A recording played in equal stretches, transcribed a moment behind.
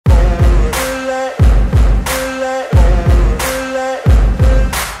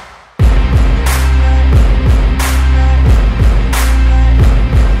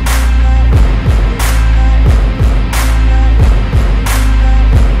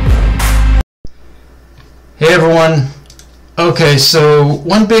everyone. Okay, so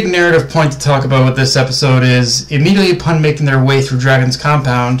one big narrative point to talk about with this episode is immediately upon making their way through Dragon's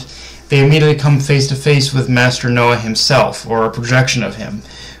compound, they immediately come face to face with Master Noah himself, or a projection of him,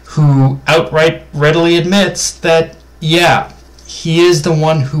 who outright readily admits that, yeah, he is the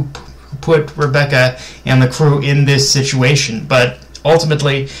one who put Rebecca and the crew in this situation, but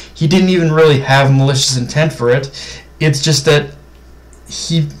ultimately he didn't even really have malicious intent for it. It's just that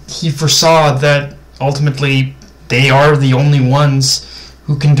he foresaw that ultimately they are the only ones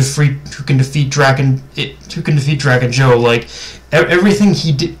who can defeat Dragon Joe. Like everything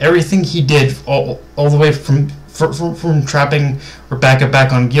he did all the way from trapping Rebecca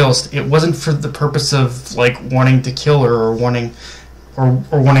back on Gilst, it wasn't for the purpose of like wanting to kill her or wanting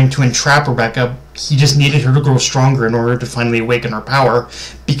to entrap Rebecca. He just needed her to grow stronger in order to finally awaken her power,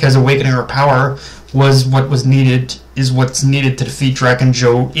 because awakening her power was what's needed to defeat Dragon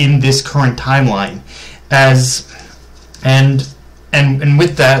Joe in this current timeline. And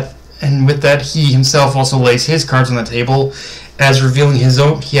with that he himself also lays his cards on the table, as revealing he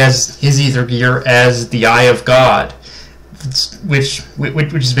has his ether gear as the Eye of God, which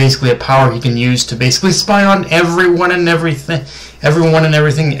is basically a power he can use to basically spy on everyone and everything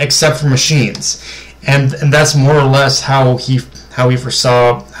except for machines. And that's more or less how he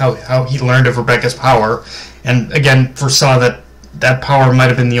foresaw how he learned of Rebecca's power, and again foresaw that power might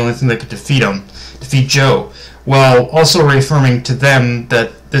have been the only thing that could defeat Joe, while also reaffirming to them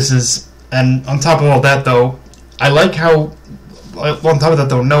that this is. And on top of all that, though, I like how on top of that,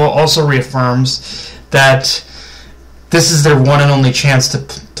 though, Noah also reaffirms that this is their one and only chance to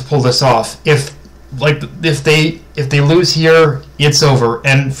pull this off. If they lose here, it's over.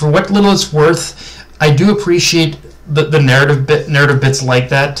 And for what little it's worth, I do appreciate the narrative bits like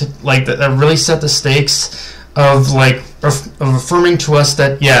that, that really set the stakes of affirming to us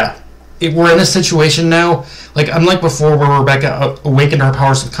that we're in a situation now, like unlike before where Rebecca awakened her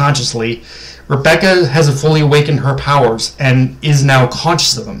powers subconsciously. Rebecca has fully awakened her powers and is now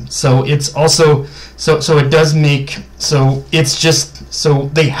conscious of them. So it's also so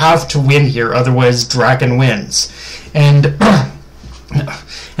they have to win here, otherwise Draken wins. And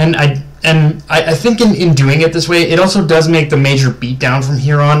I think in doing it this way, it also does make the major beatdown from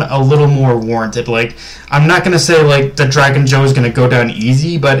here on a little more warranted. Like, I'm not going to say like that Dragon Joe is going to go down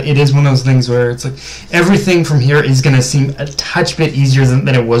easy, but it is one of those things where it's like everything from here is going to seem a touch bit easier than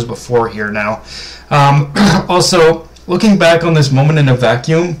it was before here now. Also, looking back on this moment in a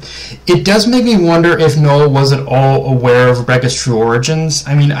vacuum, it does make me wonder if Noah was at all aware of Rebecca's true origins.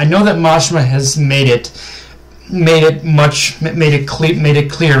 I mean, I know that Mashima has made it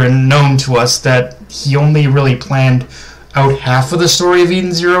clear and known to us that he only really planned out half of the story of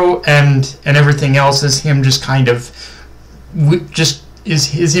Eden Zero, and everything else is him just kind of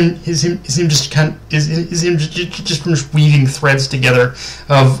weaving threads together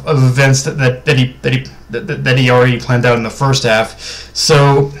of events that he already planned out in the first half.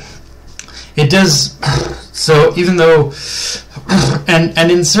 So it does. So even though,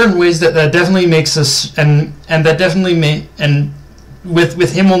 and in certain ways that definitely makes us, and that definitely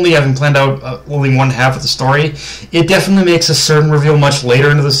with him only having planned out only one half of the story, it definitely makes a certain reveal much later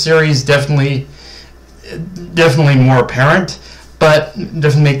into the series definitely more apparent. But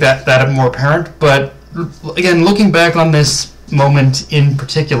definitely make that more apparent. But again, looking back on this moment in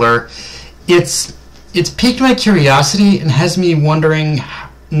particular, it's piqued my curiosity and has me wondering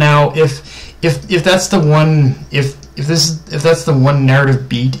now if that's the one if that's the one narrative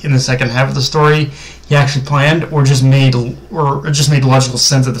beat in the second half of the story he actually planned, or just made logical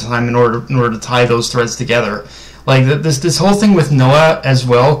sense at the time in order to tie those threads together. Like this whole thing with Noah as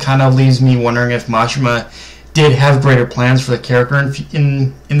well kind of leaves me wondering if Mashima did have greater plans for the character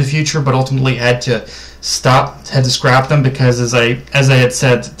in the future, but ultimately had to scrap them because, as I had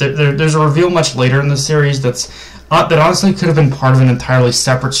said, there's a reveal much later in the series that honestly could have been part of an entirely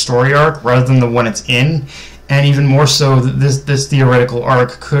separate story arc rather than the one it's in, and even more so, this theoretical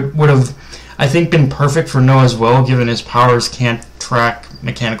arc would have, I think, been perfect for Noah as well, given his powers can't track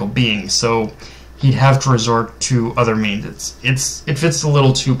mechanical beings, so he'd have to resort to other means. It fits a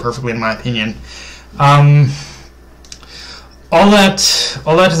little too perfectly in my opinion. All that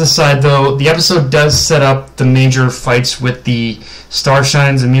to the side, though, the episode does set up the major fights with the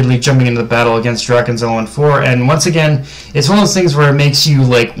Starshines immediately jumping into the battle against Drakens L and 4, and once again, it's one of those things where it makes you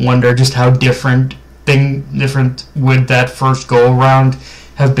like wonder just how different would that first go around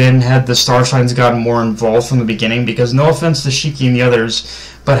have been had the Starshines gotten more involved from the beginning, because no offense to Shiki and the others,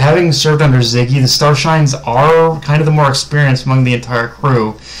 but having served under Ziggy, the Starshines are kind of the more experienced among the entire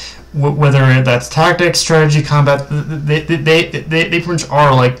crew. whether that's tactics, strategy, combat, they pretty much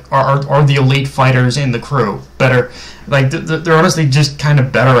are are the elite fighters in the crew. Better, like they're honestly just kind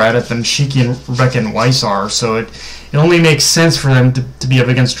of better at it than Shiki and Rebecca and Weiss are. So it only makes sense for them to be up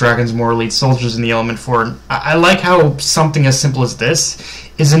against Dragon's more elite soldiers in the Element 4. I like how something as simple as this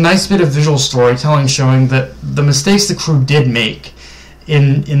is a nice bit of visual storytelling showing that the mistakes the crew did make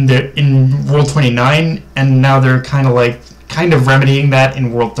in World 29, and now they're kind of remedying that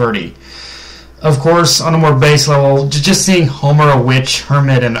in World 30. Of course, on a more base level, just seeing Homer, a witch,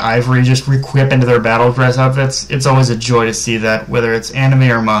 Hermit, and Ivory just re-equip into their battle dress outfits, it's always a joy to see that, whether it's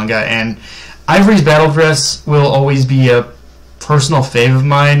anime or manga. And Ivory's battle dress will always be a personal fave of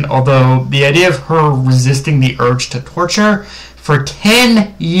mine, although the idea of her resisting the urge to torture for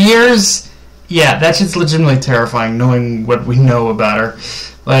 10 years, yeah, that's just legitimately terrifying, knowing what we know about her.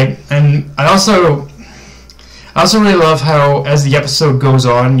 And I also really love how, as the episode goes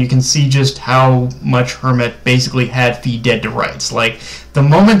on, you can see just how much Hermit basically had Fee dead to rights. Like the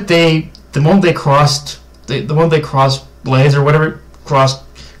moment they crossed blades or whatever, crossed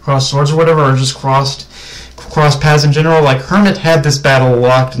swords or whatever, or just crossed paths in general. Like Hermit had this battle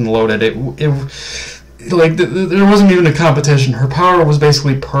locked and loaded. There wasn't even a competition. Her power was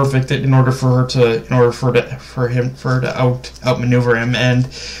basically perfect in order for her to outmaneuver him, and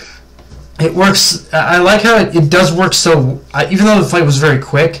it works. I like how it does work so. Even though the fight was very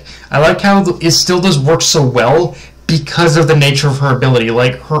quick, I like how it still does work so well because of the nature of her ability.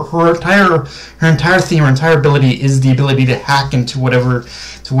 Like her entire theme, her entire ability is the ability to hack into whatever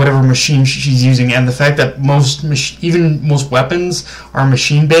machine she's using, and the fact that most weapons are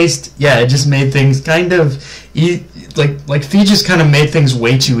machine based. Yeah, it just made things kind of like Fee just kind of made things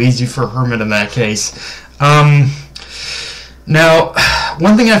way too easy for Hermit in that case. Now,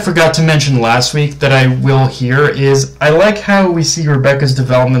 one thing I forgot to mention last week that I will here is I like how we see Rebecca's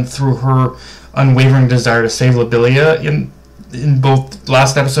development through her unwavering desire to save Lobelia in both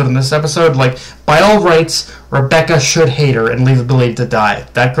last episode and this episode. Like, by all rights, Rebecca should hate her and leave Lobelia to die.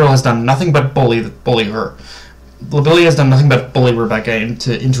 That girl has done nothing but bully her. Lobelia has done nothing but bully Rebecca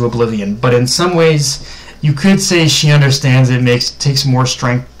into oblivion. But in some ways, you could say she understands it takes more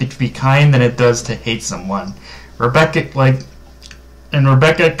strength to be kind than it does to hate someone. Rebecca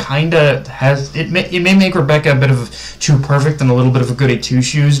kinda has it may make Rebecca a bit of too perfect and a little bit of a goody two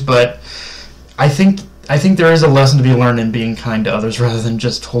shoes, but I think there is a lesson to be learned in being kind to others rather than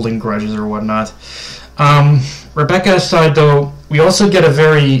just holding grudges or whatnot. Rebecca aside, though, we also get a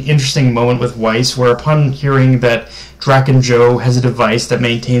very interesting moment with Weiss, where upon hearing that Draken Joe has a device that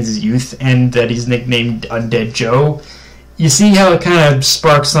maintains his youth and that he's nicknamed Undead Joe, you see how it kind of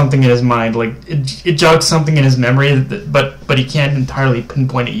sparks something in his mind. Like it jogs something in his memory, but he can't entirely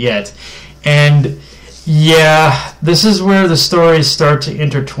pinpoint it yet. And yeah, this is where the stories start to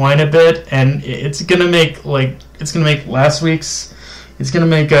intertwine a bit, and it's gonna make last week's. It's gonna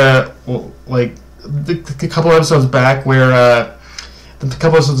make the couple episodes back where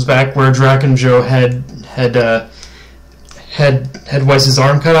Draken Joe had Weiss's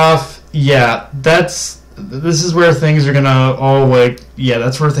arm cut off. Yeah, this is where things are gonna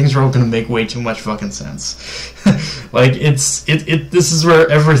that's where things are all gonna make way too much fucking sense. This is where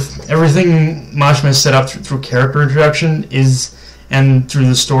everything Mashima has set up through character introduction is, and through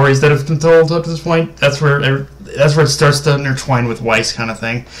the stories that have been told up to this point. That's where it starts to intertwine with Weiss, kind of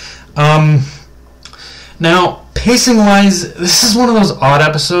thing. Now, pacing wise, this is one of those odd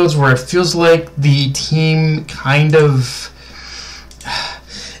episodes where it feels like the team kind of.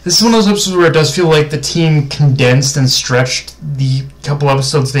 This is one of those episodes where it does feel like the team condensed and stretched the couple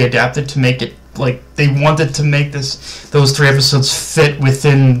episodes they adapted to make it like they wanted to make those 3 episodes fit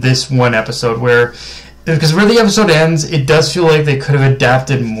within this one episode, because where the episode ends, it does feel like they could have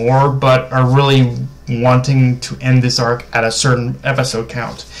adapted more, but are really wanting to end this arc at a certain episode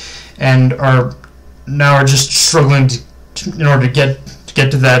count, and are just struggling in order to get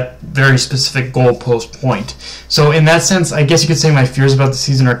to that very specific goalpost point. So in that sense, I guess you could say my fears about the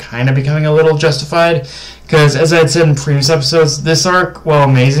season are kind of becoming a little justified, because as I had said in previous episodes, this arc, while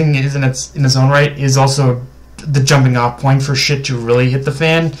amazing in its own right, is also the jumping off point for shit to really hit the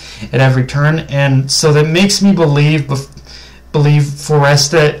fan at every turn, and so that makes me believe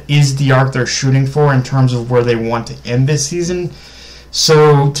Foresta is the arc they're shooting for in terms of where they want to end this season.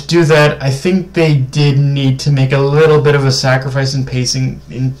 So to do that, I think they did need to make a little bit of a sacrifice in pacing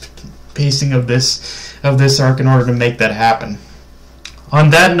of this arc in order to make that happen. On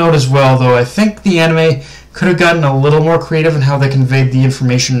that note as well, though, I think the anime could have gotten a little more creative in how they conveyed the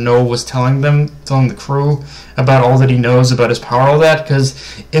information Noah was telling the crew about all that he knows about his power, all that.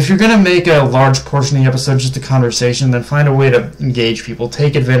 Because if you're going to make a large portion of the episode just a conversation, then find a way to engage people.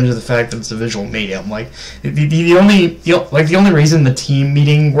 Take advantage of the fact that it's a visual medium. Like the only reason the team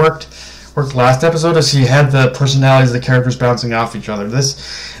meeting worked last episode is you had the personalities of the characters bouncing off each other.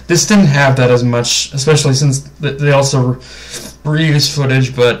 This didn't have that as much, especially since they also reused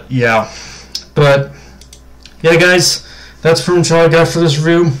footage. But yeah, guys, that's pretty much all I got for this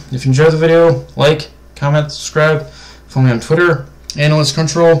review. If you enjoyed the video, like, comment, subscribe. Follow me on Twitter, Analyst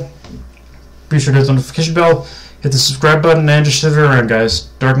Control. Be sure to hit the notification bell, hit the subscribe button, and just share it around, guys.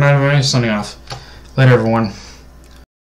 Dark Knight of signing off. Later, everyone.